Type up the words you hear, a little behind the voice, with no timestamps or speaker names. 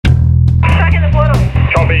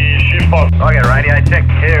copy shift box. I get radio check.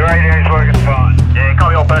 Yeah, radio's working fine. Yeah,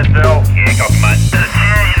 copy all personnel. Yeah, copy, mate. There's a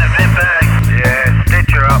chair in the vent bag. Yeah,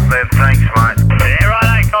 stitch her up there. Thanks, mate. Yeah,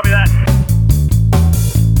 right, copy that.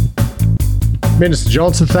 Minister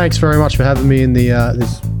Johnson, thanks very much for having me in the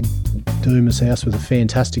this Doomer's house with a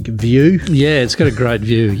fantastic view. Yeah, it's got a great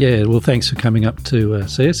view. Yeah, well, thanks for coming up to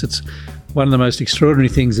see us. It's one of the most extraordinary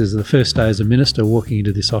things is the first day as a minister walking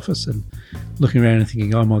into this office and looking around and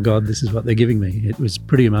thinking, oh my God, this is what they're giving me. It was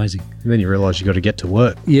pretty amazing. And then you realise you've got to get to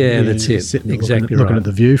work. Yeah, that's it. Exactly looking at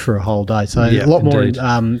the view for a whole day. So a lot more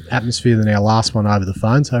atmosphere than our last one over the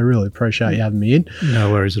phone. So I really appreciate you having me in.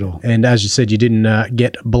 No worries at all. And as you said, you didn't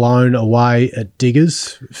get blown away at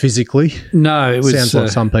Diggers physically. No, it was. Sounds like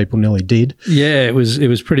some people nearly did. Yeah, it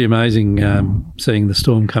was pretty amazing seeing the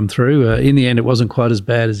storm come through. In the end, it wasn't quite as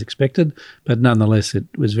bad as expected, but nonetheless, it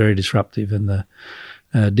was very disruptive, and the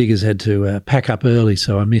Diggers had to pack up early,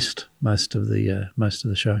 so I missed most of the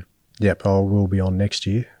show. Yep, I will be on next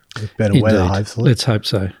year with better weather, hopefully. Let's hope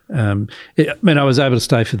so. I was able to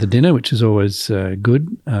stay for the dinner, which is always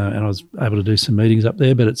good, and I was able to do some meetings up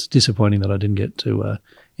there, but it's disappointing that I didn't get to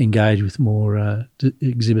engage with more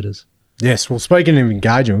exhibitors. Yes, well, speaking of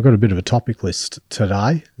engagement, we've got a bit of a topic list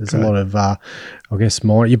today. There's a lot of,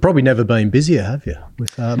 mining. You've probably never been busier, have you?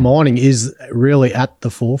 With mining is really at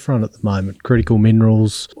the forefront at the moment. Critical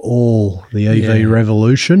minerals, all the EV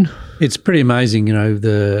revolution. It's pretty amazing. You know,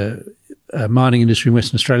 the mining industry in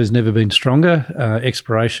Western Australia has never been stronger.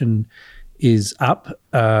 Exploration is up,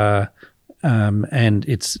 and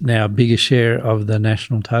it's now a bigger share of the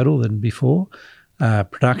national total than before.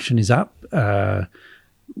 Production is up.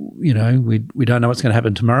 We don't know what's going to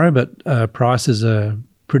happen tomorrow, but prices are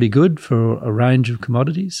pretty good for a range of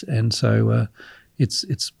commodities, and so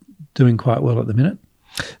it's doing quite well at the minute.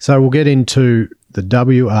 So we'll get into the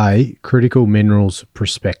WA Critical Minerals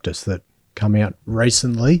Prospectus that come out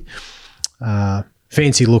recently.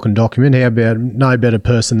 Fancy looking document. How about no better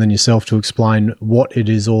person than yourself to explain what it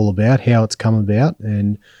is all about, how it's come about,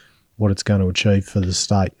 and what it's going to achieve for the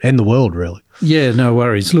state and the world, really. Yeah, no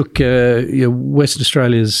worries. Look, Western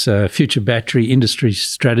Australia's future battery industry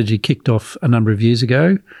strategy kicked off a number of years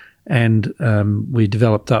ago, and we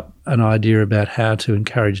developed up an idea about how to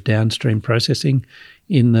encourage downstream processing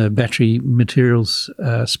in the battery materials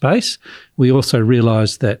space. We also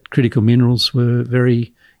realised that critical minerals were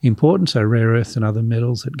very important, so rare earths and other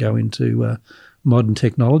metals that go into modern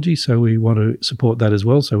technology, so we want to support that as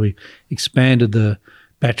well. So we expanded the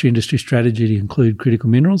battery industry strategy to include critical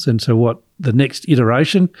minerals. And so what the next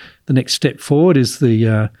iteration, the next step forward is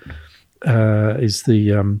the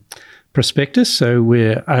prospectus. So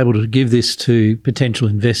we're able to give this to potential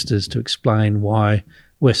investors to explain why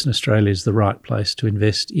Western Australia is the right place to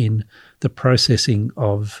invest in the processing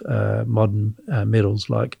of modern metals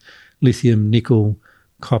like lithium, nickel,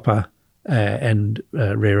 copper, and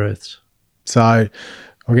rare earths. So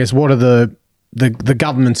I guess what are the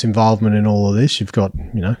government's involvement in all of this? You've got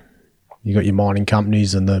your mining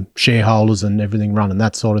companies and the shareholders and everything running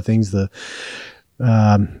that sort of things, the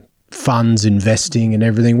funds investing and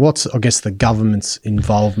everything. What's, I guess, the government's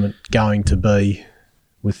involvement going to be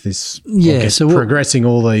with this? Yeah, progressing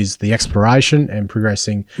all the exploration and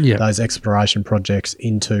progressing those exploration projects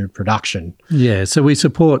into production. Yeah, so we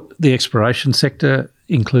support the exploration sector,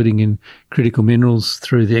 including in critical minerals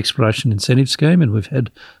through the Exploration Incentive Scheme, and we've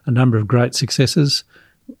had a number of great successes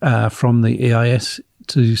from the EIS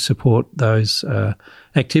to support those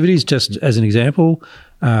activities. Just as an example,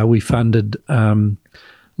 we funded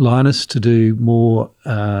Lynas to do more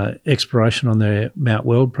exploration on their Mount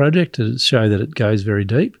Weld project to show that it goes very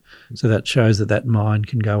deep. So that shows that mine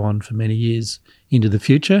can go on for many years into the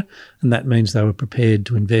future, and that means they were prepared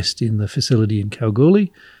to invest in the facility in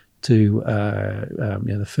Kalgoorlie to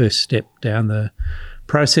the first step down the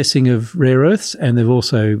processing of rare earths, and they've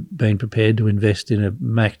also been prepared to invest in a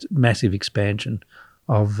massive expansion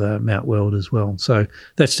of Mount Weld as well. So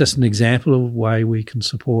that's just an example of a way we can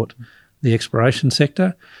support the exploration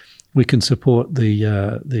sector. We can support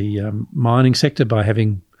the mining sector by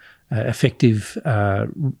having effective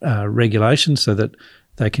regulations so that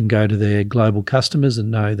they can go to their global customers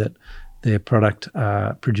and know that their product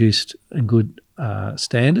produced in good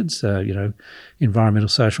standards, environmental,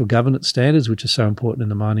 social governance standards, which are so important in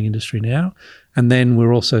the mining industry now. And then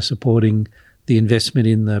we're also supporting the investment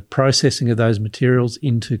in the processing of those materials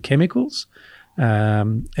into chemicals.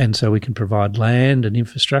 And so we can provide land and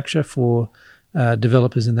infrastructure for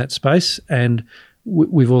developers in that space. And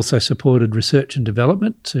we've also supported research and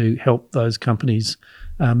development to help those companies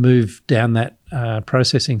move down that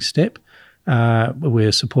processing step.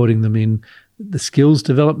 We're supporting them in the skills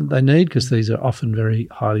development they need, because these are often very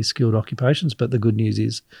highly skilled occupations. But the good news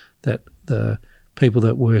is that the people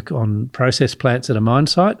that work on process plants at a mine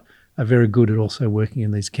site are very good at also working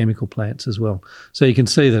in these chemical plants as well. So you can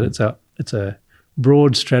see that it's a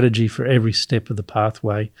broad strategy for every step of the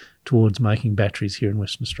pathway towards making batteries here in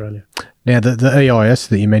Western Australia. Now, the EIS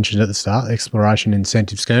that you mentioned at the start, Exploration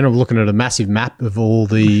Incentive Scheme, I'm looking at a massive map of all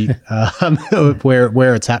the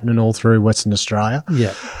where it's happening all through Western Australia.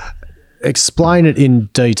 Yeah. Explain it in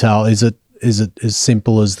detail. Is it as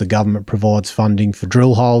simple as the government provides funding for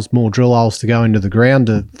drill holes, more drill holes to go into the ground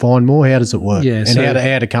to find more? How does it work? Yeah, and so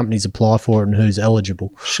how do companies apply for it, and who's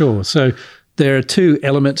eligible? Sure. So there are two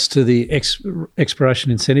elements to the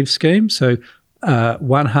Exploration Incentive Scheme. So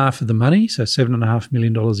one half of the money, so $7.5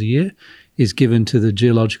 million a year, is given to the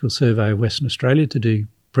Geological Survey of Western Australia to do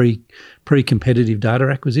pre-competitive data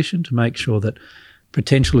acquisition to make sure that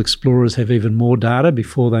potential explorers have even more data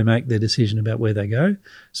before they make their decision about where they go.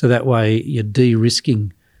 So that way you're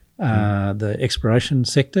de-risking the exploration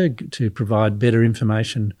sector to provide better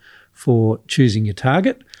information for choosing your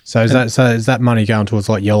target. So is that money going towards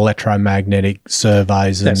like your electromagnetic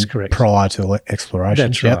surveys? That's correct. Prior to exploration?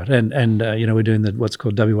 That's right. And we're doing what's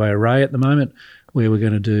called WA Array at the moment, where we're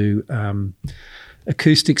going to do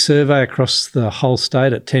acoustic survey across the whole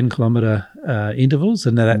state at 10-kilometre intervals,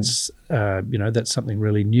 and that's that's something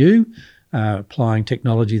really new, applying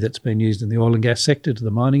technology that's been used in the oil and gas sector to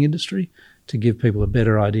the mining industry to give people a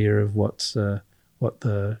better idea of what's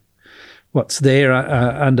there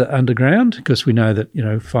underground, because we know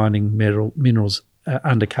that finding minerals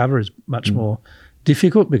undercover is much more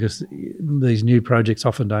difficult, because these new projects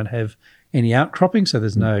often don't have any outcropping, so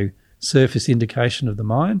there's no surface indication of the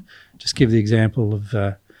mine. Just give the example of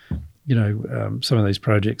some of these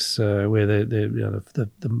projects where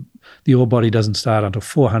the ore body doesn't start until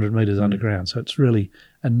 400 metres underground. So it's really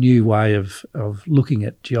a new way of looking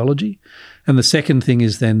at geology. And the second thing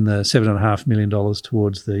is then the $7.5 million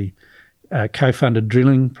towards the co-funded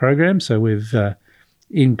drilling program. So we've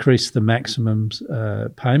increased the maximum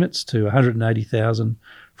payments to $180,000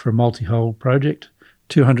 for a multi-hole project,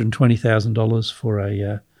 $220,000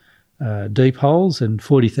 for deep holes, and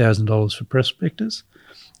 $40,000 for prospectors.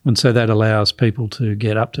 And so that allows people to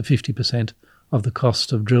get up to 50% of the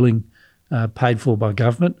cost of drilling paid for by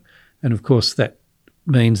government. And of course that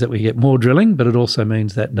means that we get more drilling, but it also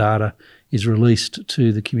means that data is released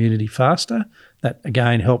to the community faster. That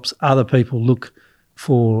again helps other people look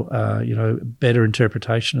for better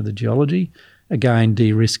interpretation of the geology, again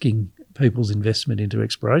de-risking people's investment into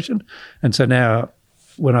exploration. And so now,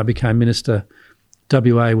 when I became minister,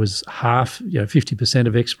 WA was half, 50%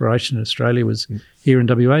 of exploration in Australia was here in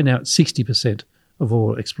WA. Now it's 60% of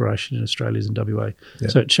all exploration in Australia is in WA. Yeah.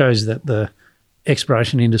 So it shows that the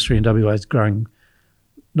exploration industry in WA is growing,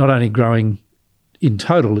 not only growing in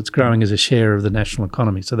total, it's growing as a share of the national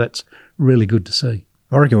economy. So that's really good to see.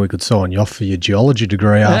 I reckon we could sign you off for your geology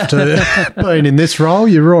degree after being in this role.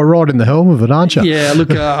 You're right in the helm of it, aren't you? Yeah,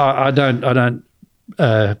 look, I don't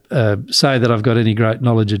say that I've got any great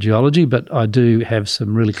knowledge of geology, but I do have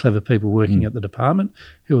some really clever people working at the department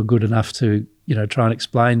who are good enough to, try and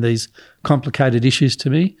explain these complicated issues to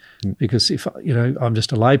me. Because if I'm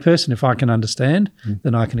just a layperson, if I can understand,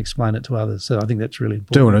 then I can explain it to others. So I think that's really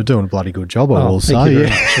important. Doing a bloody good job, I will say. You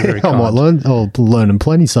very I might learn. I'm learning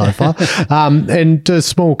plenty so far. And do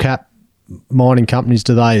small cap mining companies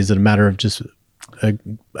today, is it a matter of just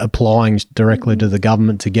applying directly to the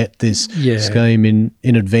government to get this scheme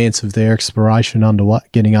in advance of their exploration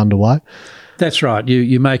getting underway? That's right.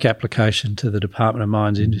 You make application to the Department of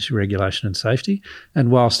Mines, Industry Regulation and Safety,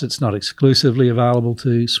 and whilst it's not exclusively available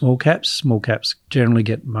to small caps generally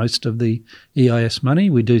get most of the EIS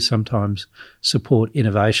money. We do sometimes support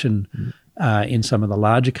innovation in some of the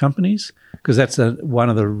larger companies, because that's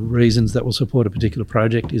one of the reasons that we'll support a particular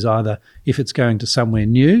project, is either if it's going to somewhere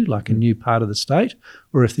new, like a new part of the state,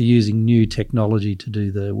 or if they're using new technology to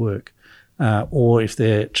do the work, or if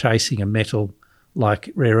they're chasing a metal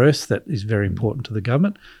like rare earths that is very important to the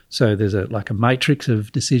government. So there's a matrix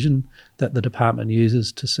of decision that the department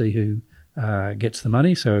uses to see who gets the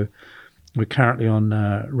money. So we're currently on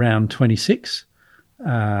round 26.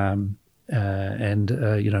 And we've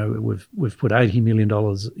put $80 million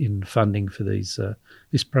in funding for this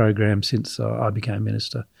program since I became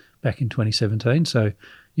minister back in 2017. So,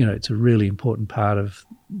 it's a really important part of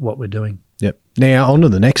what we're doing. Yep. Now on to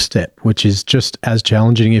the next step, which is just as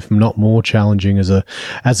challenging, if not more challenging, as a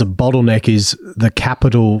bottleneck, is the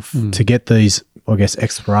capital to get these, I guess,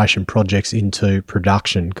 exploration projects into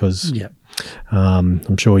production. Because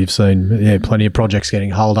I'm sure you've seen plenty of projects getting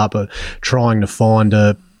held up, trying to find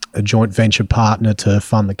a a joint venture partner to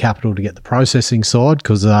fund the capital to get the processing side,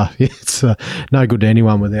 because it's no good to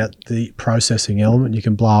anyone without the processing element. You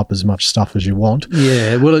can blow up as much stuff as you want.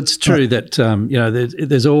 Yeah, well, it's true that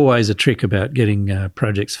there's always a trick about getting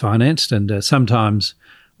projects financed, and sometimes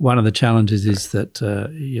one of the challenges is that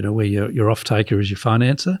where your off-taker is your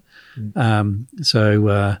financer.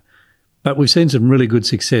 But we've seen some really good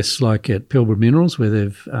success, like at Pilbara Minerals, where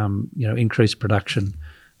they've increased production,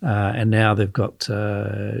 and now they've got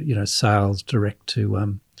sales direct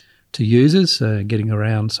to users, getting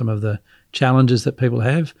around some of the challenges that people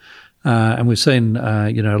have. And we've seen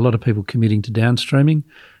a lot of people committing to downstreaming.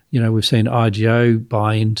 We've seen IGO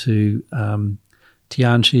buy into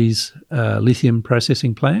Tianqi's lithium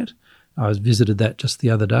processing plant. I visited that just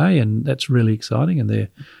the other day, and that's really exciting. And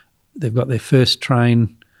they've got their first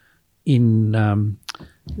train in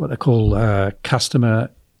what they call customer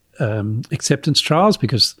acceptance trials,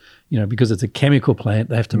 because it's a chemical plant.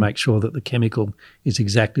 They have to make sure that the chemical is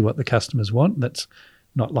exactly what the customers want. That's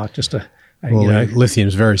not like just lithium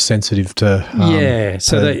is very sensitive to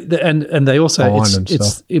So they also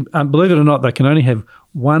believe it or not, they can only have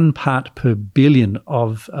 1 part per billion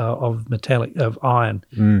of iron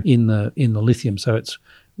in the lithium. So it's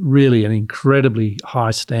really an incredibly high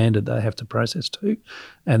standard they have to process to,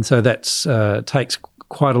 and so that's takes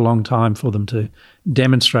quite a long time for them to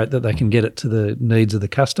demonstrate that they can get it to the needs of the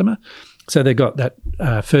customer. So they've got that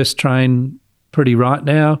first train pretty right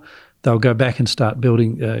now. They'll go back and start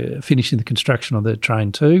finishing the construction of the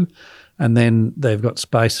train 2, and then they've got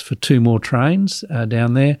space for 2 more trains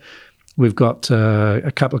down there. We've got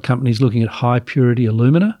a couple of companies looking at high purity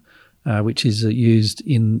alumina, which is used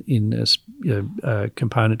in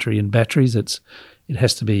componentry in batteries. It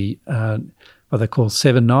has to be what they call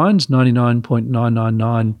 7 nines,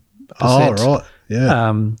 99.999%. Oh, right,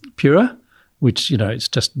 yeah. Pure, which it's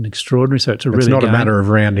just an extraordinary. So it's really not a matter of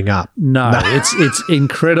rounding up. No, it's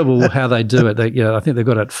incredible how they do it. I think they've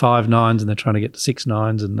got it at 5 nines, and they're trying to get to 6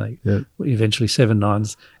 nines, and they eventually 7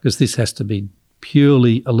 nines, because this has to be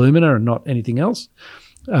purely alumina and not anything else.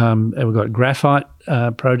 And we've got graphite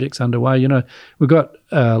projects underway. We've got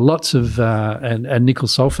lots of and nickel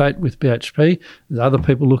sulfate with BHP. There's other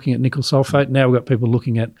people looking at nickel sulfate. Now we've got people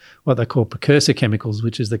looking at what they call precursor chemicals,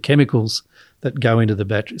 which is the chemicals that go into the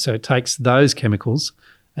battery. So it takes those chemicals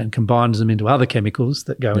and combines them into other chemicals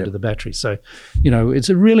that go into the battery. So, it's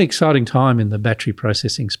a really exciting time in the battery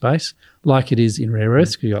processing space, like it is in rare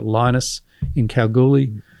earths. You've got Lynas in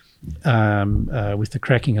Kalgoorlie, with the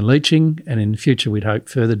cracking and leaching, and in the future we'd hope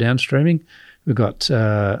further downstreaming. We've got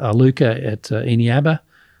Iluka at Eneabba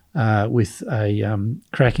with a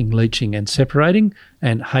cracking, leaching and separating,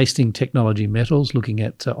 and Hastings Technology Metals looking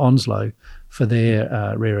at Onslow for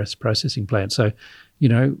their rare earths processing plant. So,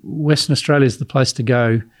 Western Australia is the place to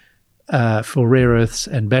go for rare earths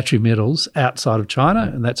and battery metals outside of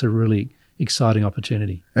China, and that's a really exciting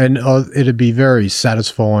opportunity. And it'd be very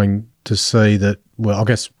satisfying to see that. Well, I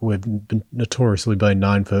guess we've notoriously been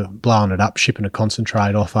known for blowing it up, shipping a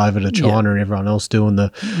concentrate off over to China, and everyone else doing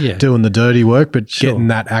the dirty work. But getting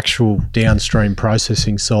that actual downstream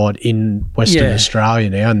processing side in Western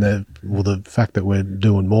Australia now, and the fact that we're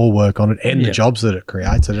doing more work on it, and the jobs that it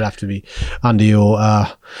creates, it'd have to be under your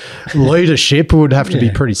leadership. It would have to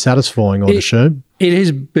be pretty satisfying, I'd assume. It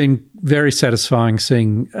has been very satisfying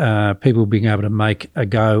seeing people being able to make a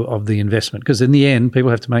go of the investment, because in the end,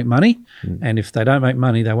 people have to make money, and if they don't make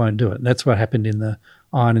money, they won't do it. And that's what happened in the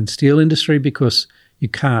iron and steel industry, because you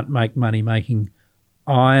can't make money making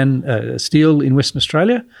steel in Western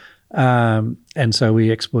Australia, and so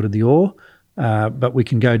we exported the ore, but we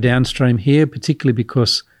can go downstream here, particularly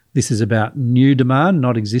because this is about new demand,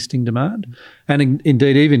 not existing demand. And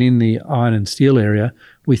indeed, even in the iron and steel area,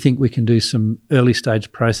 we think we can do some early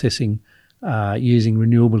stage processing using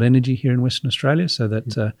renewable energy here in Western Australia, so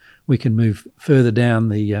that we can move further down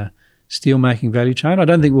the steel making value chain. I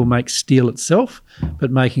don't think we'll make steel itself,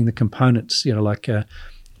 but making the components, like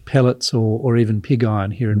pellets or even pig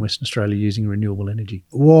iron here in Western Australia using renewable energy.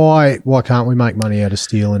 Why can't we make money out of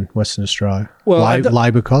steel in Western Australia? Well,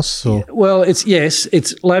 labour costs? Or? Well, it's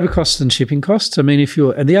labour costs and shipping costs. I mean,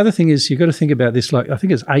 and the other thing is, you've got to think about this, like I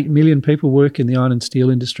think it's 8 million people work in the iron and steel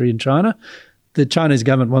industry in China. The Chinese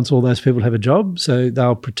government wants all those people to have a job, so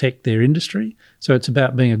they'll protect their industry. So it's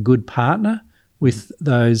about being a good partner with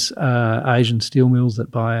those Asian steel mills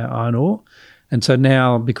that buy our iron ore. And so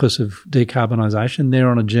now, because of decarbonisation, they're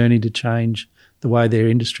on a journey to change the way their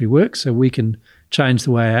industry works, so we can change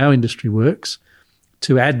the way our industry works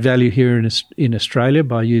to add value here in Australia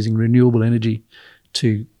by using renewable energy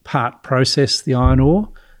to part process the iron ore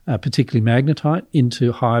particularly magnetite,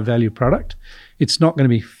 into high value product. It's not going to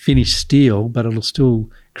be finished steel, but it'll still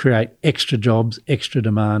create extra jobs, extra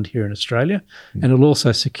demand here in Australia. And it'll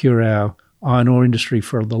also secure our iron ore industry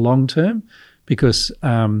for the long term, because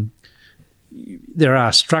there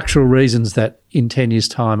are structural reasons that in 10 years'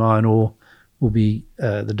 time iron ore will be,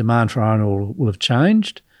 the demand for iron ore will have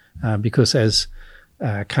changed, because as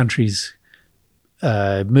countries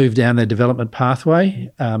move down their development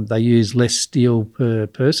pathway, they use less steel per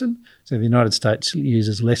person. So the United States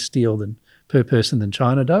uses less steel per person than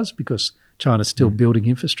China does, because China's still building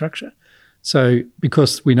infrastructure. So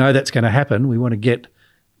because we know that's going to happen, we want to get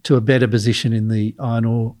to a better position in the iron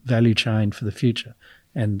ore value chain for the future.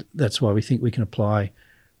 And that's why we think we can apply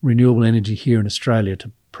renewable energy here in Australia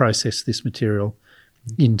to process this material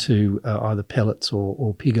into either pellets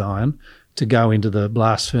or pig iron to go into the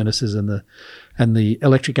blast furnaces and the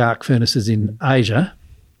electric arc furnaces in Asia,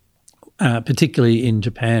 particularly in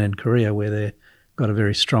Japan and Korea, where they've got a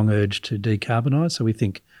very strong urge to decarbonise. So we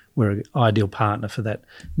think we're an ideal partner for that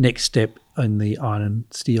next step in the iron and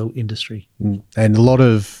steel industry. And a lot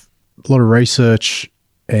of research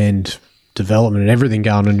and development and everything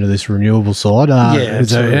going into this renewable side.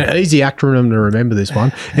 It's an easy acronym to remember, this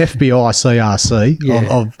one. FBI CRC.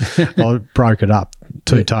 Yeah. I broke it up.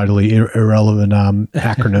 Two totally irrelevant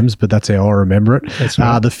acronyms, but that's how I remember it. That's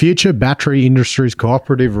right. The Future Battery Industries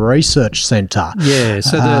Cooperative Research Centre. Yeah,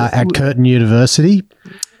 so at Curtin University.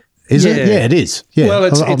 Is it? Yeah, it is. Yeah. Well,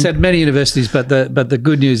 it's at many universities, but the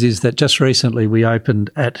good news is that just recently we opened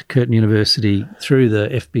at Curtin University through the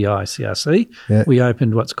FBI CRC, we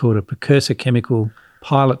opened what's called a precursor chemical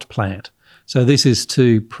pilot plant. So this is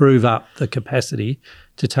to prove up the capacity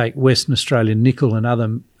to take Western Australian nickel and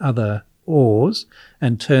other ores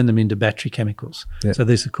and turn them into battery chemicals. Yeah. So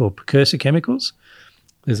these are called precursor chemicals.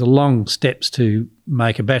 There's a long steps to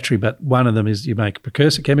make a battery, but one of them is you make a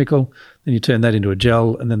precursor chemical, then you turn that into a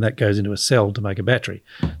gel, and then that goes into a cell to make a battery.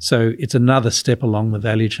 So it's another step along the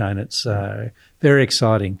value chain. It's very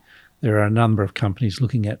exciting. There are a number of companies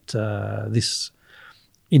looking at this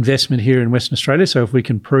investment here in Western Australia. So if we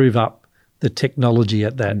can prove up the technology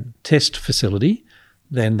at that test facility,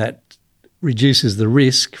 then that reduces the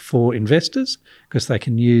risk for investors, because they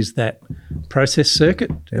can use that process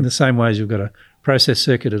circuit in the same way as you've got a process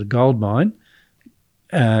circuit at a gold mine,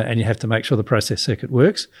 and you have to make sure the process circuit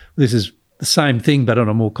works. This is the same thing, but on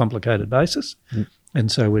a more complicated basis.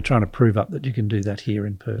 And so we're trying to prove up that you can do that here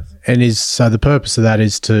in Perth. And so the purpose of that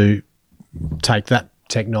is to take that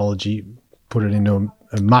technology, put it into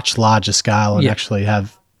a much larger scale, and actually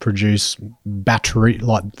produce battery,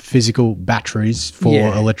 like physical batteries for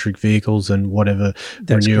electric vehicles and whatever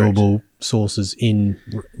renewable sources in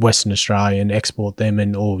Western Australia, and export them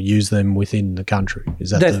or use them within the country. Is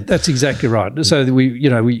that's exactly right. So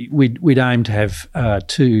we'd aim to have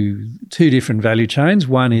two different value chains.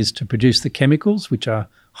 One is to produce the chemicals, which are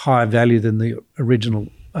higher value than the original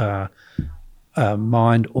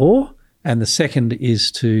mined ore. And the second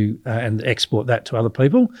is to and export that to other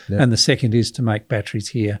people. Yeah. And the second is to make batteries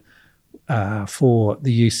here for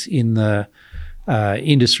the use in the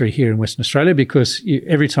industry here in Western Australia, because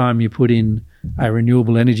every time you put in a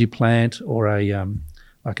renewable energy plant or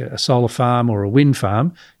like a solar farm or a wind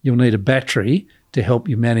farm, you'll need a battery to help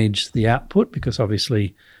you manage the output, because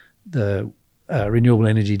obviously the renewable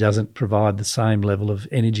energy doesn't provide the same level of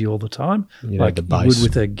energy all the time like you would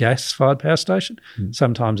with a gas-fired power station.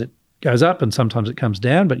 Sometimes it goes up and sometimes it comes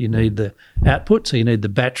down, but you need the output, so you need the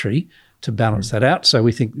battery to balance that out. So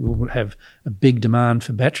we think we'll have a big demand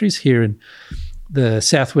for batteries here in the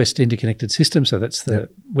Southwest Interconnected System, so that's the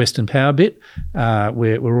Western Power bit.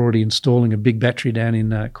 We're already installing a big battery down in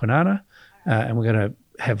Kwinana, and we're going to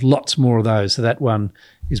have lots more of those. So that one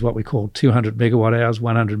is what we call 200 megawatt hours,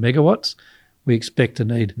 100 megawatts. We expect to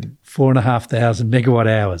need 4,500 megawatt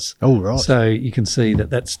hours. Oh, right. So you can see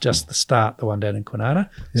that that's just the start, the one down in Kwinana.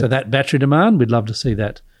 So that battery demand, we'd love to see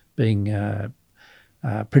that being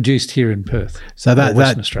produced here in Perth, so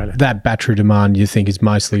Western Australia. That battery demand, you think, is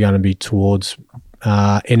mostly going to be towards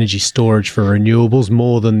energy storage for renewables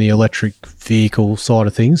more than the electric vehicle side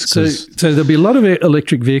of things? So there'll be a lot of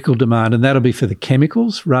electric vehicle demand, and that'll be for the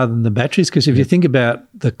chemicals rather than the batteries, because if you think about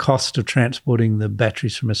the cost of transporting the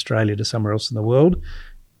batteries from Australia to somewhere else in the world,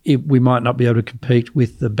 we might not be able to compete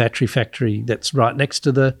with the battery factory that's right next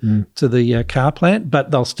to the car plant,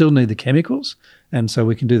 but they'll still need the chemicals, and so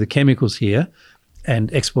we can do the chemicals here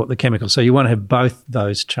and export the chemicals. So you want to have both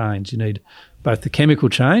those chains. You need both the chemical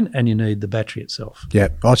chain and you need the battery itself. Yeah,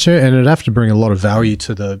 and it'd have to bring a lot of value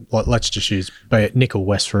to let's just use Nickel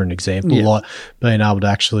West for an example, like being able to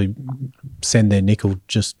actually send their nickel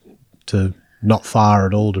just to not far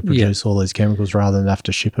at all to produce all these chemicals rather than have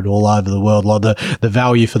to ship it all over the world. Like the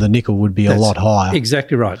value for the nickel would be a lot higher.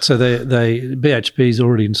 Exactly right. So BHP's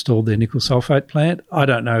already installed their nickel sulfate plant. I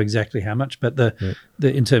don't know exactly how much, but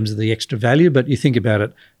in terms of the extra value. But you think about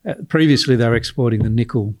it, previously they were exporting the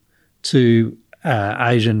nickel to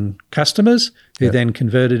Asian customers who then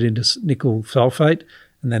converted into nickel sulfate,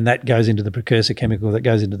 and then that goes into the precursor chemical that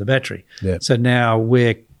goes into the battery. Yep. So now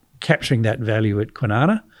we're capturing that value at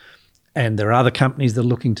Kwinana. And there are other companies that are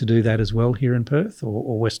looking to do that as well here in Perth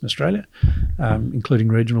or Western Australia, including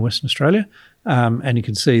regional Western Australia. And you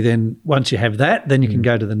can see then once you have that, then you can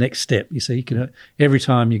go to the next step. You see, you can every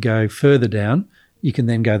time you go further down, you can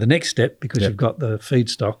then go the next step because you've got the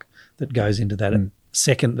feedstock that goes into that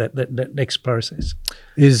second that next process.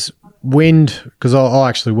 Is wind, because I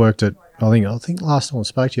actually worked at, I think last time I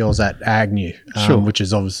spoke to you, I was at Agnew, which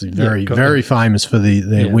is obviously very famous for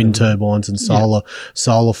their wind turbines and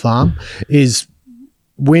solar farm. Is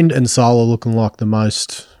wind and solar looking like the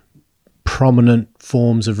most prominent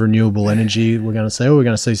forms of renewable energy we're going to see? Or we're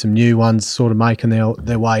going to see some new ones sort of making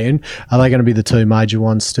their way in? Are they going to be the two major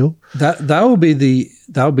ones still? They'll be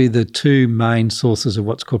the two main sources of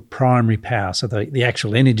what's called primary power, so the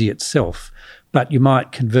actual energy itself. But you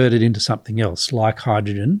might convert it into something else like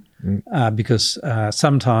hydrogen because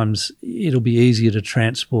sometimes it'll be easier to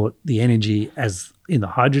transport the energy as in the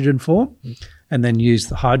hydrogen form and then use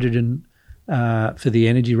the hydrogen for the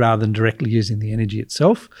energy rather than directly using the energy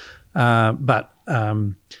itself. But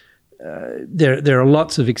there are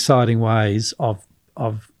lots of exciting ways of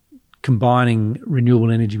combining renewable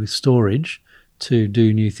energy with storage to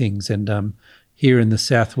do new things. And here in the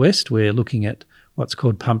southwest, we're looking at what's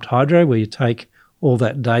called pumped hydro, where you take all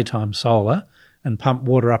that daytime solar and pump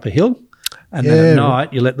water up a hill, and then at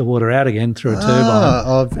night you let the water out again through a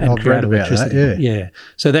turbine. I've read about that. Yeah.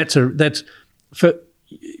 So that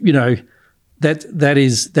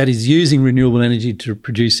is using renewable energy to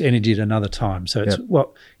produce energy at another time. So it's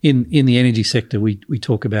what in the energy sector we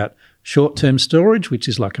talk about short-term storage, which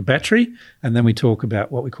is like a battery, and then we talk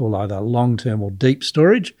about what we call either long-term or deep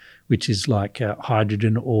storage, which is like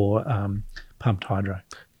hydrogen or pumped hydro.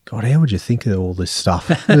 God, how would you think of all this stuff?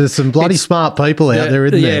 There's some bloody smart people out there,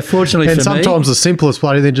 isn't there? Yeah, fortunately and for me. And sometimes the simplest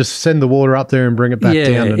way, then just send the water up there and bring it back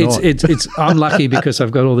down to night. It's I'm lucky because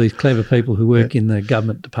I've got all these clever people who work in the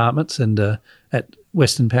government departments and at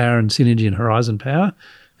Western Power and Synergy and Horizon Power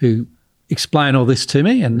who explain all this to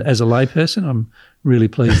me. And as a layperson, I'm really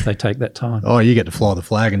pleased they take that time. Oh, you get to fly the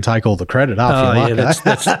flag and take all the credit after you like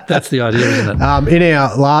that's the idea, isn't it? In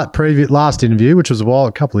our last interview, which was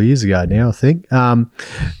a couple of years ago now, I think,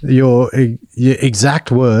 your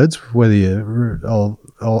exact words, whether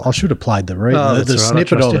I should have played the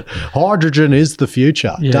snippet of it. Hydrogen is the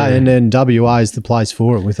future, and then WA is the place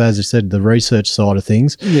for it with, as I said, the research side of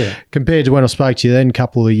things. Yeah. Compared to when I spoke to you then a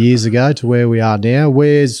couple of years ago to where we are now,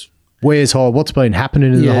 what's been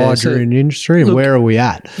happening in the hydrogen industry and where are we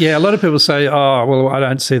at? Yeah, a lot of people say, oh, well, I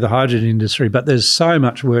don't see the hydrogen industry, but there's so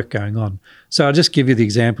much work going on. So I'll just give you the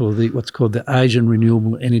example of what's called the Asian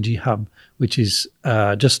Renewable Energy Hub, which is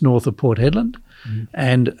just north of Port Hedland.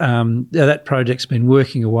 And that project's been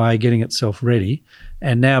working away, getting itself ready.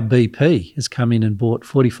 And now BP has come in and bought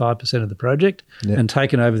 45% of the project and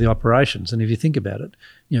taken over the operations. And if you think about it,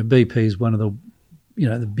 BP is one of the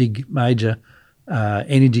big major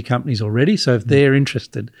energy companies already. So if they're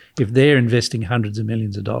interested, if they're investing hundreds of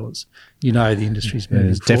millions of dollars, the industry's moving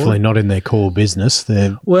forward. It's definitely not in their core business.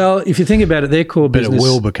 Well, if you think about it, their core business... But it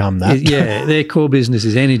will become that. Their core business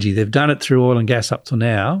is energy. They've done it through oil and gas up till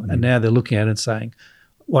now, and now they're looking at it and saying,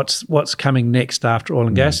 what's coming next after oil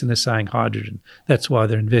and gas? And they're saying hydrogen. That's why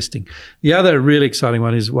they're investing. The other really exciting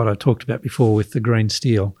one is what I talked about before with the green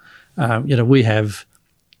steel. We have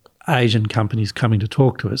Asian companies coming to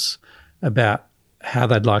talk to us about how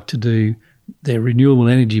they'd like to do their renewable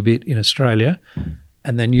energy bit in Australia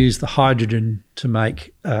and then use the hydrogen to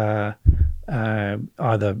make either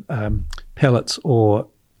pellets or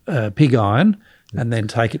pig iron and then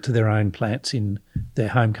take it to their own plants in their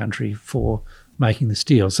home country for making the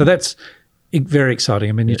steel. So that's very exciting.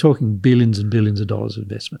 I mean, you're talking billions and billions of dollars of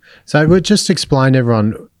investment. So we'll just explain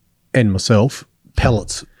everyone and myself,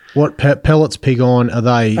 pellets. What pellets, pig iron, are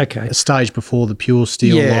they a stage before the pure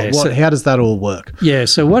steel? How does that all work? Yeah,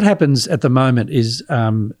 so what happens at the moment is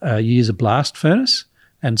you use a blast furnace.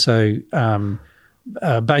 And so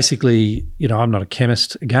basically, I'm not a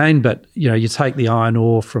chemist again, but, you take the iron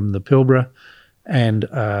ore from the Pilbara and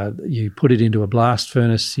you put it into a blast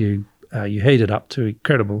furnace. You heat it up to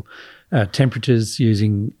incredible temperatures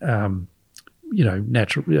using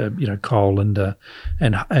natural, coal and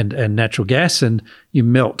natural gas, and you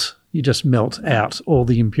melt you just melt out all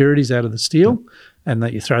the impurities out of the steel, and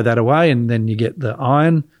that you throw that away, and then you get the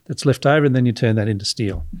iron that's left over, and then you turn that into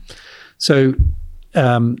steel. So,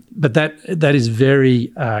 but that is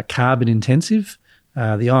very carbon intensive.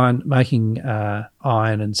 The iron making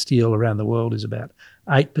iron and steel around the world is about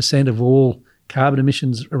 8% of all carbon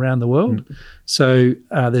emissions around the world. So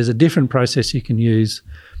there's a different process you can use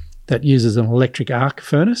that uses an electric arc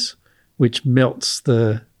furnace, which melts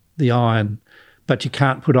the iron, but you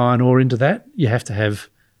can't put iron ore into that. You have to have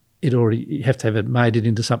it made it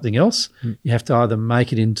into something else. You have to either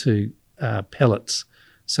make it into pellets,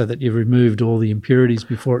 so that you've removed all the impurities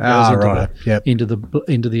before it goes into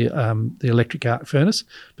the electric arc furnace.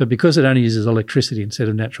 But because it only uses electricity instead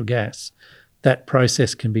of natural gas, that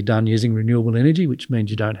process can be done using renewable energy, which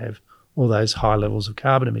means you don't have all those high levels of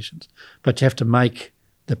carbon emissions. But you have to make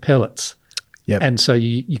the pellets. Yep. And so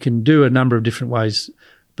you can do a number of different ways,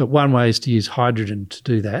 but one way is to use hydrogen to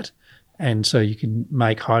do that. And so you can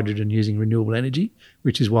make hydrogen using renewable energy,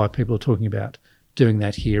 which is why people are talking about doing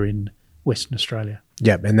that here in Western Australia.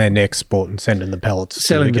 Yep, and then export and send in the pellets.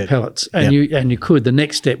 Selling the pellets. And you could, the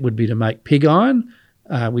next step would be to make pig iron,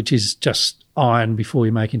 which is just iron before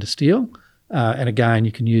you make into steel. And again,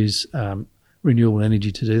 you can use renewable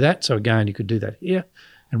energy to do that. So again, you could do that here.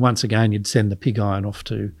 And once again, you'd send the pig iron off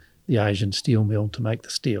to the Asian steel mill to make the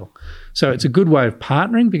steel. So it's a good way of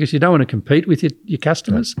partnering, because you don't want to compete with your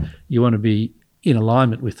customers. Right. You want to be in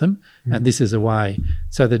alignment with them. And this is a way.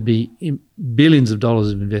 So there'd be billions of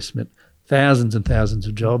dollars of investment, thousands and thousands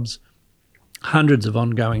of jobs, hundreds of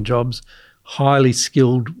ongoing jobs, highly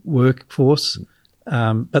skilled workforce,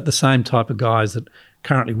 but the same type of guys that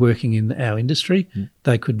currently working in our industry,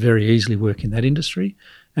 they could very easily work in that industry.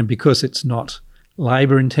 And because it's not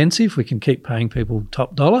labour intensive, we can keep paying people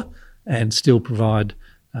top dollar and still provide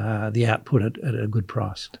the output at a good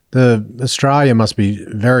price. Australia must be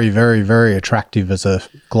very, very, very attractive as a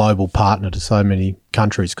global partner to so many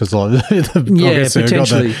countries, because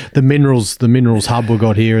potentially got the minerals hub we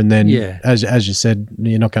got here, and then as you said,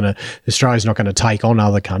 Australia's not going to take on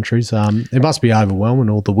other countries. It must be overwhelming,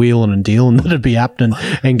 all the wheeling and dealing that'd be happening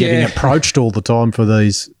and getting approached all the time for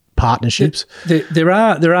these partnerships. There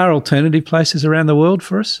are alternative places around the world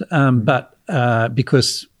for us, but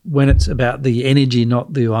because when it's about the energy,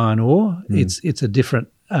 not the iron ore, it's a different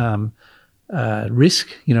risk.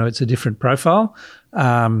 It's a different profile.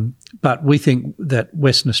 But we think that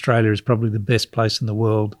Western Australia is probably the best place in the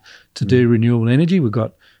world to do renewable energy. We've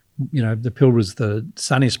got, the Pilbara's the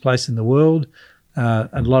sunniest place in the world.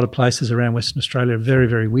 And a lot of places around Western Australia are very,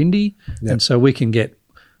 very windy. Yep. And so we can get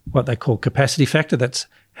what they call capacity factor. That's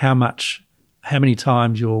how many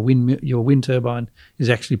times your wind turbine is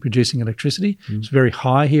actually producing electricity. It's very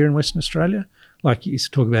high here in Western Australia. Like you used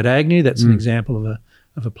to talk about Agnew, that's an example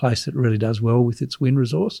of a place that really does well with its wind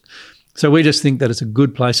resource. So we just think that it's a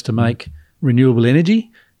good place to make renewable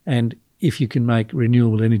energy, and if you can make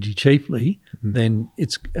renewable energy cheaply, then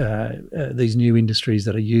it's these new industries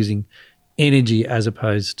that are using energy as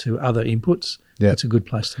opposed to other inputs. Yep. It's a good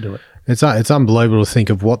place to do it. It's unbelievable to think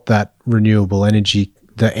of what that renewable energy,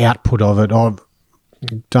 the output of it.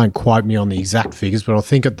 Don't quote me on the exact figures, but I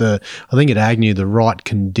think at Agnew, the right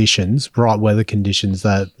weather conditions,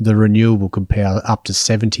 that the renewable could power up to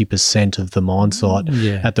 70% of the mine site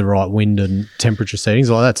at the right wind and temperature settings.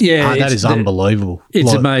 That is unbelievable.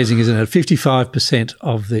 It's amazing, isn't it? 55%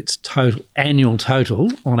 of its annual total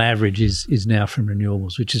on average is now from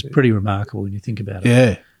renewables, which is pretty remarkable when you think about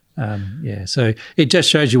it. Yeah. So it just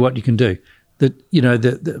shows you what you can do. That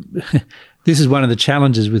this is one of the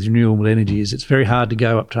challenges with renewable energy, is it's very hard to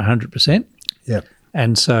go up to 100%. Yep.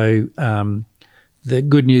 And so the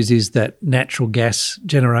good news is that natural gas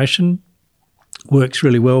generation works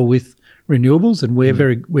really well with renewables, and we're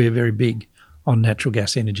very big on natural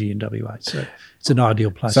gas energy in WA. So it's an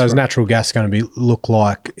ideal place. So is natural gas going to look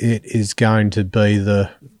like it is going to be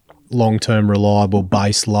the long-term reliable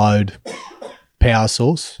base load power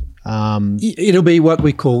source? It'll be what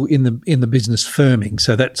we call in the business firming.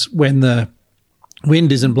 So that's when the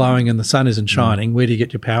wind isn't blowing and the sun isn't shining. Where do you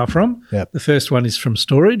get your power from? Yep. The first one is from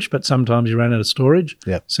storage, but sometimes you run out of storage.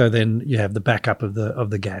 Yep. So then you have the backup of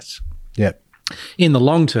the gas. Yep. In the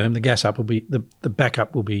long term, the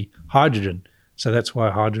backup will be hydrogen. So that's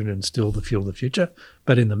why hydrogen is still the fuel of the future.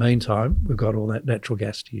 But in the meantime, we've got all that natural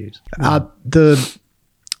gas to use.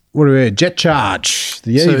 Jet Charge,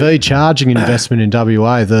 the EV charging investment in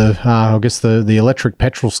WA, I guess the electric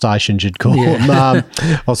petrol stations you'd call them.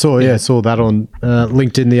 I saw that on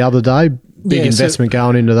LinkedIn the other day. Big investment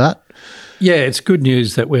going into that. Yeah, it's good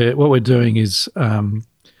news that what we're doing is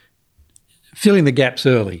filling the gaps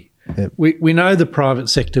early. Yep. We know the private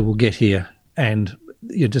sector will get here, and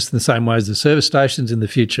just in the same way as the service stations, in the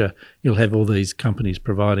future, you'll have all these companies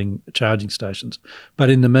providing charging stations. But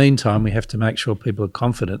in the meantime, we have to make sure people are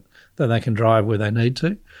confident that they can drive where they need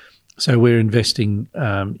to. So we're investing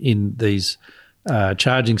in these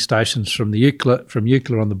charging stations from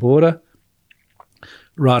Eucla on the border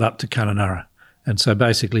right up to Kununurra. And so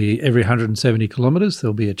basically every 170 kilometres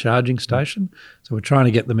there'll be a charging station. So we're trying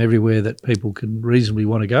to get them everywhere that people can reasonably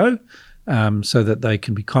want to go, so that they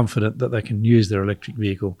can be confident that they can use their electric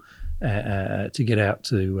vehicle to get out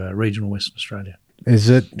to regional Western Australia. Is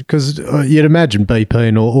it because you'd imagine BP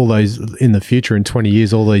and all those in the future, in 20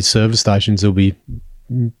 years, all these service stations will be,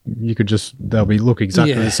 they'll be look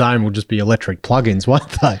exactly the same. Will just be electric plug-ins, won't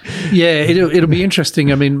they? Yeah, it'll be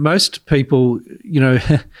interesting. I mean, most people,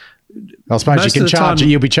 I suppose you can charge it.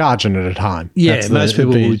 You'll be charging it at home. Yeah, most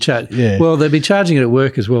people will be charging. Yeah. Well, they'll be charging it at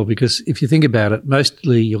work as well, because if you think about it,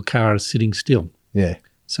 mostly your car is sitting still. Yeah.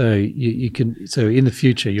 So you can. So in the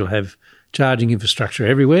future, you'll have charging infrastructure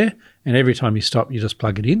everywhere, and every time you stop, you just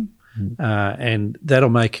plug it in, and that'll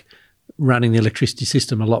make running the electricity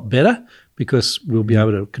system a lot better, because we'll be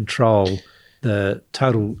able to control the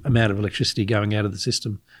total amount of electricity going out of the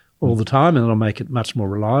system all the time, and it'll make it much more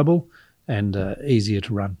reliable and easier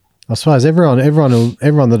to run. I suppose everyone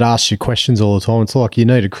that asks you questions all the time, it's like you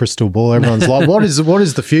need a crystal ball. Everyone's like, what is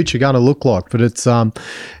the future going to look like? But it's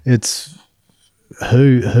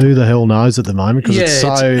who the hell knows at the moment, because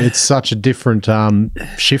it's such a different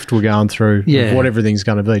shift we're going through. Of what everything's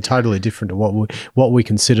going to be, totally different to what we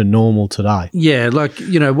consider normal today. Yeah,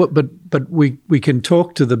 but we can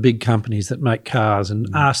talk to the big companies that make cars and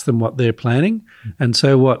ask them what they're planning. And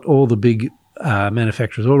so what all the big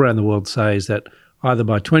manufacturers all around the world say is that either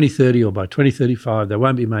by 2030 or by 2035, they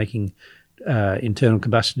won't be making internal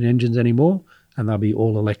combustion engines anymore, and they'll be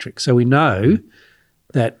all electric. So we know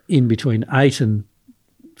that in between 8 and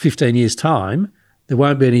 15 years' time, there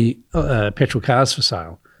won't be any petrol cars for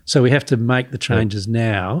sale. So we have to make the changes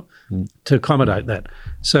now to accommodate that.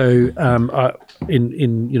 So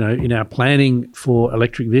in our planning for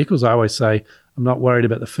electric vehicles, I always say I'm not worried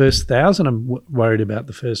about the first 1,000. I'm worried about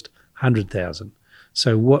the first 100,000.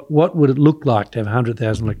 So what would it look like to have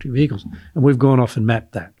 100,000 electric vehicles? And we've gone off and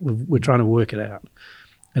mapped that. We're trying to work it out.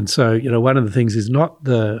 And so, one of the things is not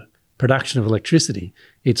the production of electricity,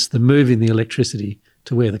 it's the moving the electricity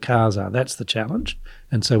to where the cars are. That's the challenge.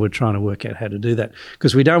 And so we're trying to work out how to do that,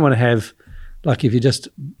 because we don't want to have, like, if you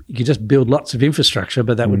could just build lots of infrastructure,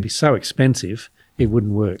 but that would be so expensive, it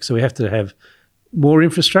wouldn't work. So we have to have more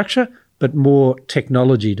infrastructure, but more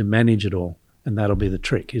technology to manage it all. And that'll be the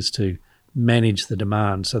trick, is to manage the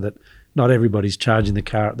demand so that not everybody's charging the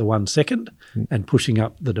car at the 1 second and pushing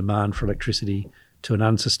up the demand for electricity to an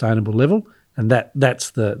unsustainable level. And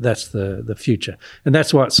that's the future. And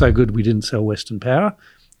that's why it's so good we didn't sell Western Power,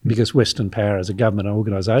 because Western Power as a government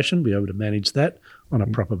organisation be able to manage that on a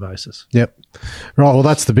proper basis. Yep. Right, well,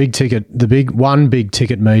 that's the big ticket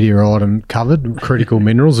media item covered, critical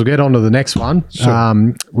minerals. We'll get on to the next one,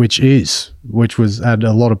 which had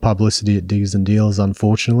a lot of publicity at Diggers and Dealers,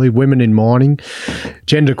 unfortunately. Women in mining,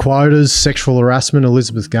 gender quotas, sexual harassment.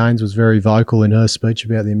 Elizabeth Gaines was very vocal in her speech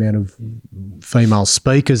about the amount of female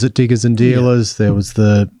speakers at Diggers and Dealers. There was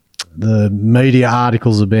the media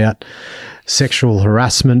articles about sexual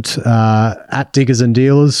harassment at Diggers and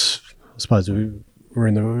Dealers. I suppose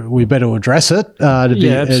we better address it.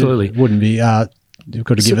 Absolutely. It wouldn't be. You've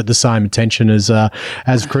got to give it the same attention as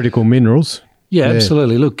critical minerals. Yeah,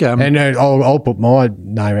 absolutely. Look, and I'll put my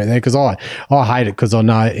name out there, because I hate it, because I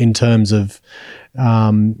know in terms of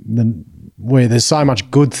where there's so much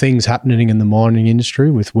good things happening in the mining industry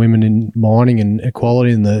with women in mining and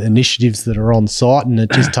equality and the initiatives that are on site, and it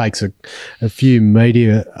just takes a few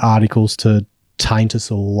media articles to taint us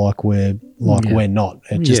all like we're not.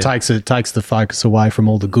 It just takes the focus away from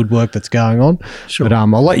all the good work that's going on. Sure. But I'll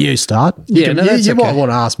let you start. You might want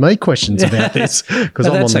to ask me questions about this, because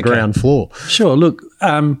I'm on the ground floor. Sure. Look,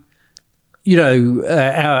 the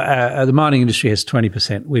mining industry has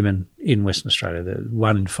 20% women in Western Australia.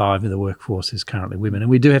 1 in 5 of the workforce is currently women, and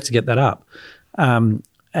we do have to get that up.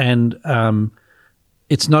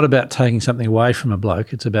 It's not about taking something away from a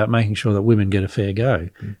bloke. It's about making sure that women get a fair go,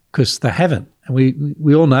 because they haven't. And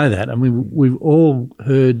we all know that. And we've all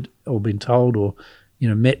heard or been told or,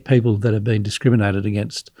 met people that have been discriminated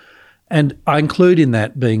against. And I include in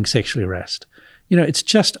that being sexually harassed. It's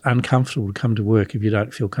just uncomfortable to come to work if you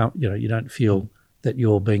don't feel, you don't feel that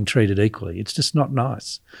you're being treated equally. It's just not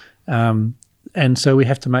nice. And so we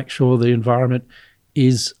have to make sure the environment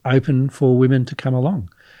is open for women to come along.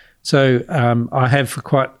 So I have for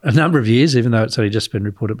quite a number of years, even though it's only just been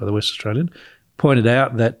reported by the West Australian, pointed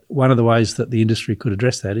out that one of the ways that the industry could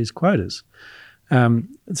address that is quotas.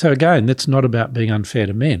 So again, that's not about being unfair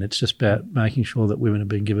to men. It's just about making sure that women are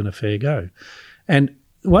being given a fair go. And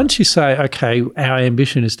once you say, okay, our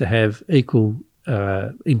ambition is to have equal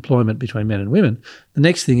employment between men and women, the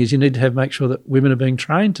next thing is you need to make sure that women are being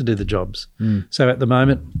trained to do the jobs. So at the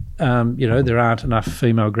moment, there aren't enough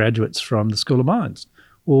female graduates from the School of Mines.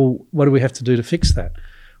 Well, what do we have to do to fix that?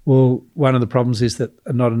 Well, one of the problems is that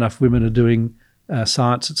not enough women are doing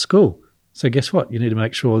science at school. So guess what? You need to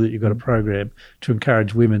make sure that you've got a program to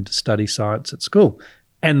encourage women to study science at school.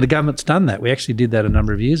 And the government's done that. We actually did that a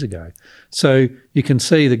number of years ago. So you can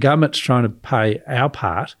see the government's trying to pay our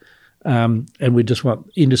part, and we just want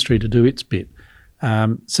industry to do its bit,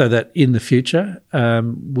 so that in the future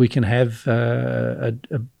we can have a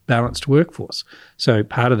balanced workforce. So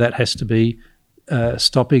part of that has to be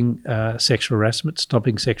stopping sexual harassment,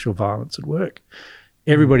 stopping sexual violence at work.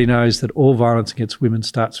 Everybody knows that all violence against women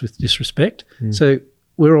starts with disrespect. So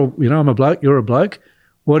we're all, I'm a bloke, you're a bloke.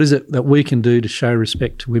 What is it that we can do to show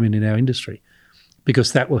respect to women in our industry?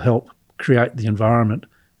 Because that will help create the environment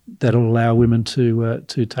that will allow women to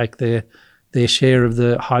take their share of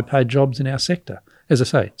the high-paid jobs in our sector. As I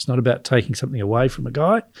say, it's not about taking something away from a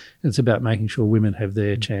guy. It's about making sure women have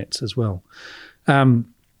their chance as well.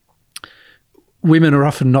 Women are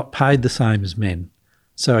often not paid the same as men.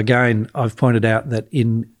 So again, I've pointed out that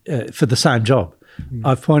for the same job,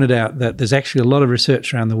 I've pointed out that there's actually a lot of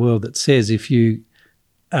research around the world that says if you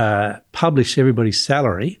publish everybody's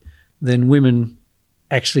salary, then women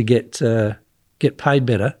actually get paid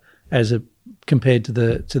better compared to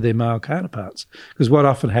their male counterparts. Because what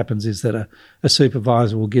often happens is that a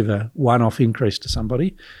supervisor will give a one-off increase to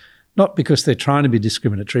somebody, not because they're trying to be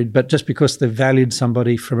discriminatory, but just because they've valued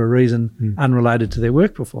somebody from a reason unrelated to their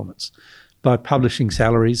work performance. By publishing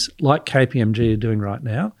salaries like KPMG are doing right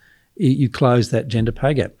now, you close that gender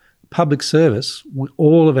pay gap. Public service,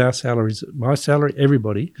 all of our salaries, my salary,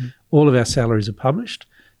 everybody, all of our salaries are published.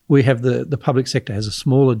 We have the public sector has a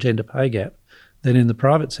smaller gender pay gap than in the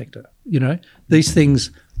private sector. These things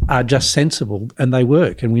are just sensible and they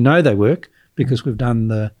work, and we know they work because we've done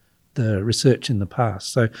the research in the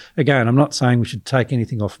past. So again, I'm not saying we should take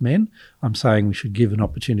anything off men. I'm saying we should give an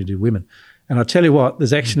opportunity to women. And I tell you what,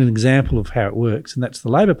 there's actually an example of how it works, and that's the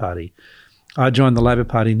Labor Party. I joined the Labor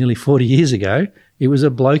Party nearly 40 years ago. It was a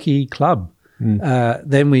blokey club.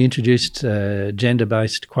 Then we introduced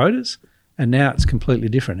gender-based quotas, and now it's completely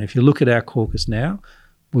different. If you look at our caucus now,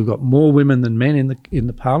 we've got more women than men in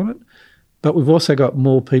the parliament, but we've also got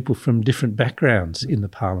more people from different backgrounds in the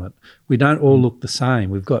parliament. We don't all look the same.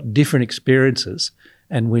 We've got different experiences,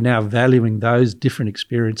 and we're now valuing those different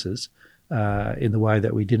experiences in the way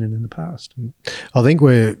that we didn't in the past. I think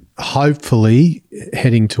we're hopefully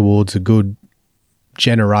heading towards a good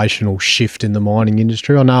generational shift in the mining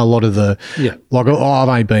industry. I know a lot of I've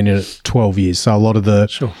only been in it 12 years, so a lot of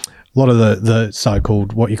the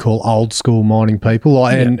so-called what you call old school mining people,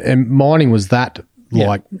 and mining was that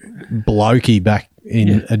blokey back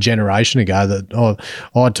in a generation ago. That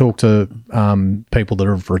I talked to people that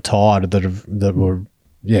have retired that were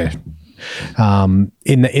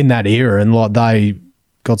in that era, and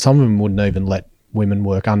some of them wouldn't even let women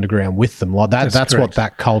work underground with them. Like that. That's what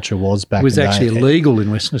that culture was back. It was actually illegal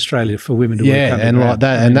in Western Australia for women to work underground. and like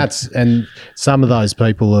that, and some of those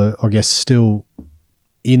people are, I guess, still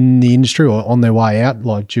in the industry or on their way out,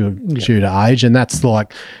 like due to age, and that's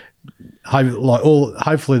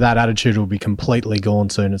hopefully that attitude will be completely gone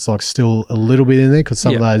soon. It's still a little bit in there because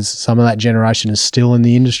some of that generation is still in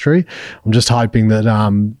the industry. I'm just hoping that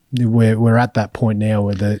we're at that point now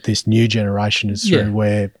where this new generation is through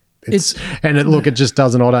where it just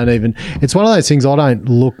doesn't. It's one of those things I don't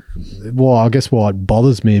look. Well, I guess why it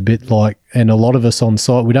bothers me a bit. And a lot of us on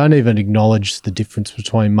site, we don't even acknowledge the difference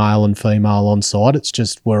between male and female on site. It's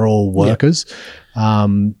just we're all workers.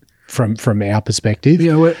 From our perspective.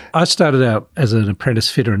 I started out as an apprentice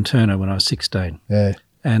fitter and turner when I was 16. Yeah.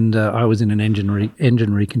 And I was in an engine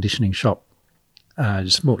reconditioning shop.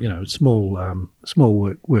 Small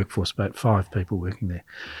workforce, about 5 people working there.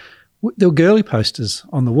 There were girly posters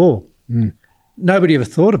on the wall. Nobody ever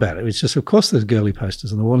thought about it. It was just, of course, there's girly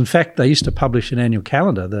posters on the wall. In fact, they used to publish an annual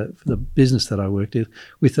calendar, the business that I worked in,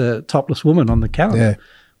 with a topless woman on the calendar. Yeah.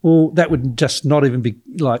 Well, that would just not even be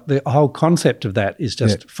the whole concept of that is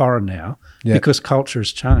just foreign now because culture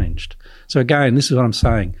has changed. So again, this is what I'm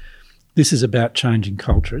saying. This is about changing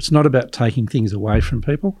culture. It's not about taking things away from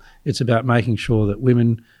people. It's about making sure that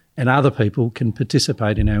women and other people can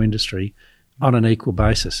participate in our industry on an equal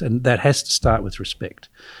basis, and that has to start with respect.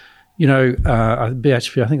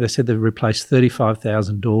 BHP, I think they said they've replaced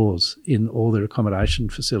 35,000 doors in all their accommodation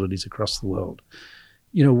facilities across the world.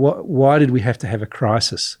 Why did we have to have a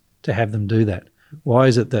crisis to have them do that? Why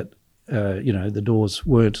is it that the doors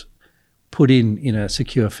weren't put in a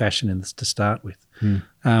secure fashion to start with?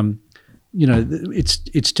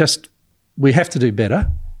 It's just we have to do better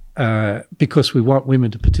because we want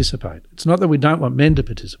women to participate. It's not that we don't want men to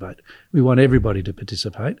participate. We want everybody to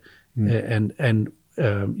participate, and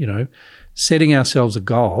setting ourselves a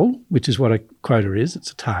goal, which is what a quota is.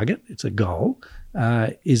 It's a target. It's a goal.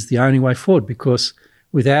 Is the only way forward, because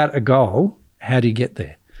without a goal, how do you get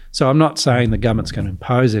there? So I'm not saying the government's going to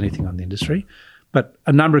impose anything on the industry, but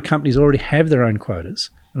a number of companies already have their own quotas,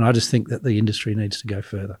 and I just think that the industry needs to go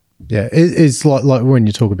further. Yeah, it's like when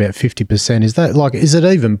you talk about 50%, is it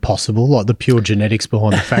even possible? Like the pure genetics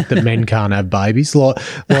behind the fact that men can't have babies? Look,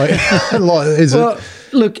 in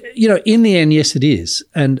the end, yes, it is.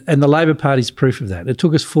 And the Labor Party's proof of that. It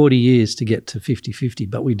took us 40 years to get to 50-50,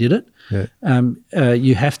 but we did it. Yeah.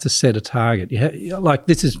 You have to set a target. I'm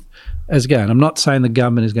not saying the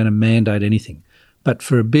government is going to mandate anything, but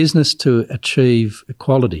for a business to achieve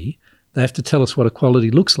equality, they have to tell us what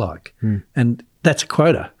equality looks like. And that's a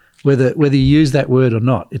quota. Whether you use that word or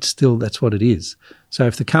not, that's what it is. So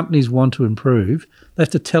if the companies want to improve, they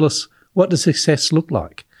have to tell us what does success look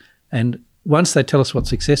like. And once they tell us what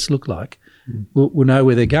success look like, we'll know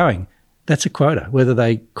where they're going. That's a quota, whether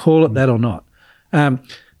they call it that or not.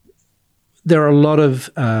 There are a lot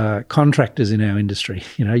of contractors in our industry.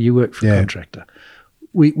 You work for a contractor.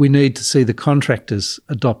 We need to see the contractors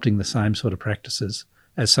adopting the same sort of practices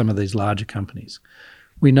as some of these larger companies.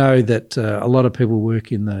 We know that a lot of people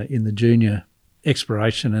work in the junior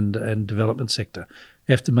exploration and development sector.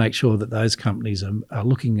 You have to make sure that those companies are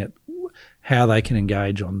looking at how they can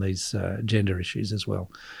engage on these gender issues as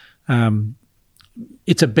well.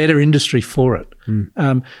 It's a better industry for it.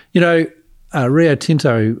 Rio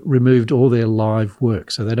Tinto removed all their live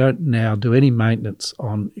work, so they don't now do any maintenance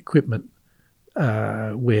on equipment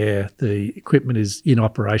where the equipment is in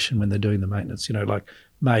operation when they're doing the maintenance, like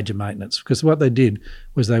major maintenance. Because what they did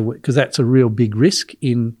was because that's a real big risk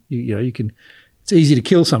it's easy to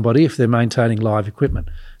kill somebody if they're maintaining live equipment.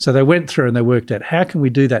 So they went through and they worked out how can we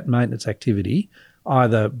do that maintenance activity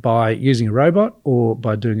either by using a robot or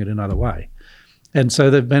by doing it another way. And so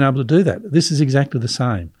they've been able to do that. This is exactly the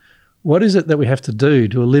same. What is it that we have to do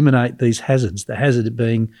to eliminate these hazards, the hazard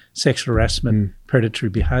being sexual harassment, predatory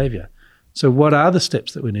behaviour? So what are the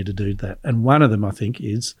steps that we need to do that? And one of them, I think,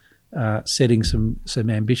 is setting some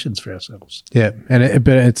ambitions for ourselves. Yeah, but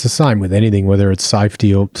it's the same with anything, whether it's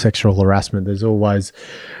safety or sexual harassment. There's always,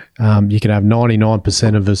 you can have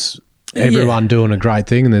 99% of us, everyone doing a great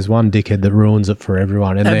thing, and there's one dickhead that ruins it for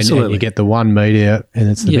everyone. And then you get the one media, and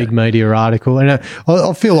it's the big media article. And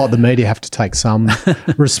I feel like the media have to take some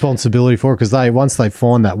responsibility for it, because once they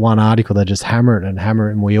find that one article, they just hammer it,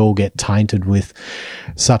 and we all get tainted with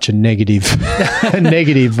such a negative.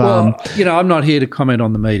 Well, I'm not here to comment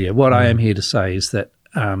on the media. What I am here to say is that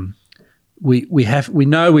we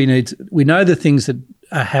know the things that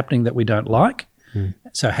are happening that we don't like.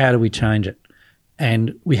 So how do we change it?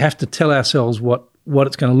 And we have to tell ourselves what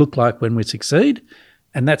it's going to look like when we succeed,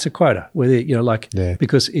 and that's a quota.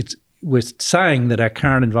 Because we're saying that our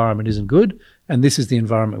current environment isn't good, and this is the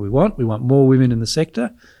environment we want. We want more women in the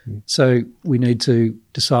sector, so we need to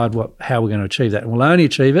decide how we're going to achieve that, and we'll only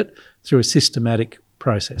achieve it through a systematic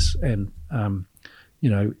process. And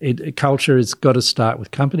culture has got to start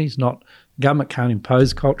with companies. Government can't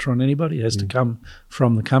impose culture on anybody. It has to come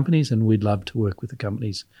from the companies, and we'd love to work with the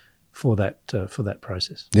companies for that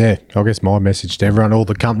process. Yeah, I guess my message to everyone, all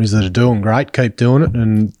the companies that are doing great, keep doing it,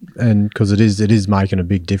 and because it is making a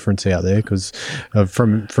big difference out there. Because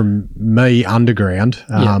from me underground,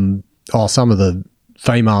 some of the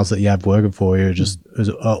females that you have working for you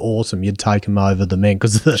are awesome. You'd take them over the men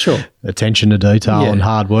because of the attention to detail and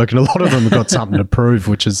hard work, and a lot of them have got something to prove,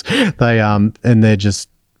 which is and they're just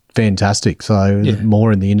fantastic. So the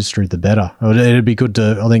more in the industry, the better. It'd be good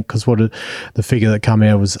to, I think, because the figure that came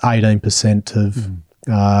out was 18% of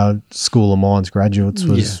School of Mines graduates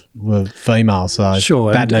were female. So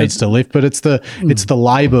that needs to lift. But it's the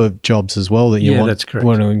labour jobs as well that you want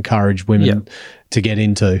to encourage women to get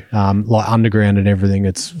into, like underground and everything.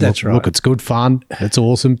 Look, it's good fun. It's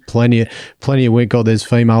awesome. Plenty of God, there's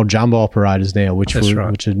female jumbo operators now, which I've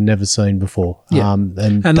never seen before. Yeah. And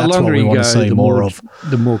that's the longer what we want to see more of.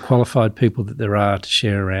 The more qualified people that there are to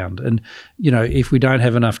share around. And, if we don't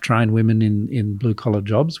have enough trained women in blue-collar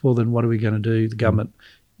jobs, well, then what are we going to do? The government,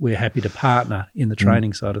 we're happy to partner in the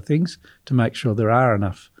training side of things to make sure there are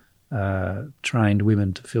enough trained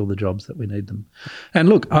women to fill the jobs that we need them. And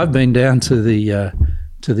look, I've been down to the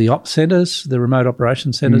op centres, the remote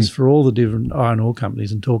operation centres for all the different iron ore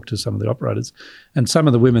companies, and talked to some of the operators. And some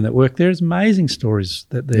of the women that work there, is amazing stories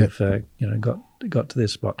that they've got got to their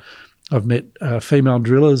spot. I've met female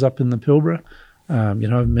drillers up in the Pilbara.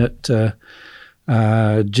 I've met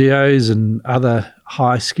geos and other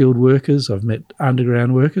high-skilled workers. I've met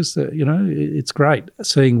underground workers. That it's great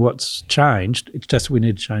seeing what's changed. It's just we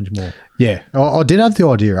need to change more. Yeah, I did have the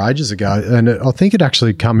idea ages ago, and I think it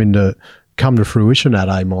actually come to fruition at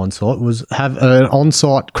a mine site, was have an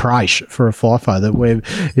on-site creche for a FIFO that where,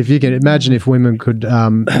 if you can imagine, if women could,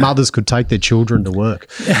 mothers could take their children to work,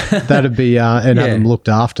 that'd be and have them looked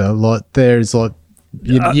after. Like there's like.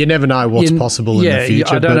 You never know what's possible in the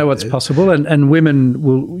future. I don't know what's possible, and women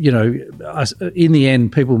will, in the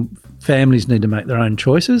end, families need to make their own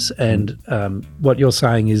choices, and what you're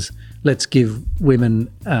saying is let's give women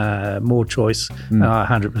more choice. I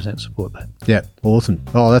 100% support that. Yeah, awesome.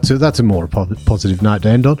 Oh, that's a more positive note to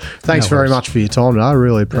end on. Thanks very much for your time. I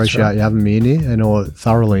really appreciate you having me in here, and I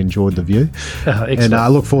thoroughly enjoyed the view. Excellent. And I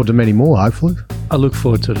look forward to many more, hopefully. I look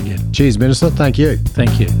forward to it again. Cheers, Minister. Thank you.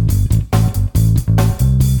 Thank you.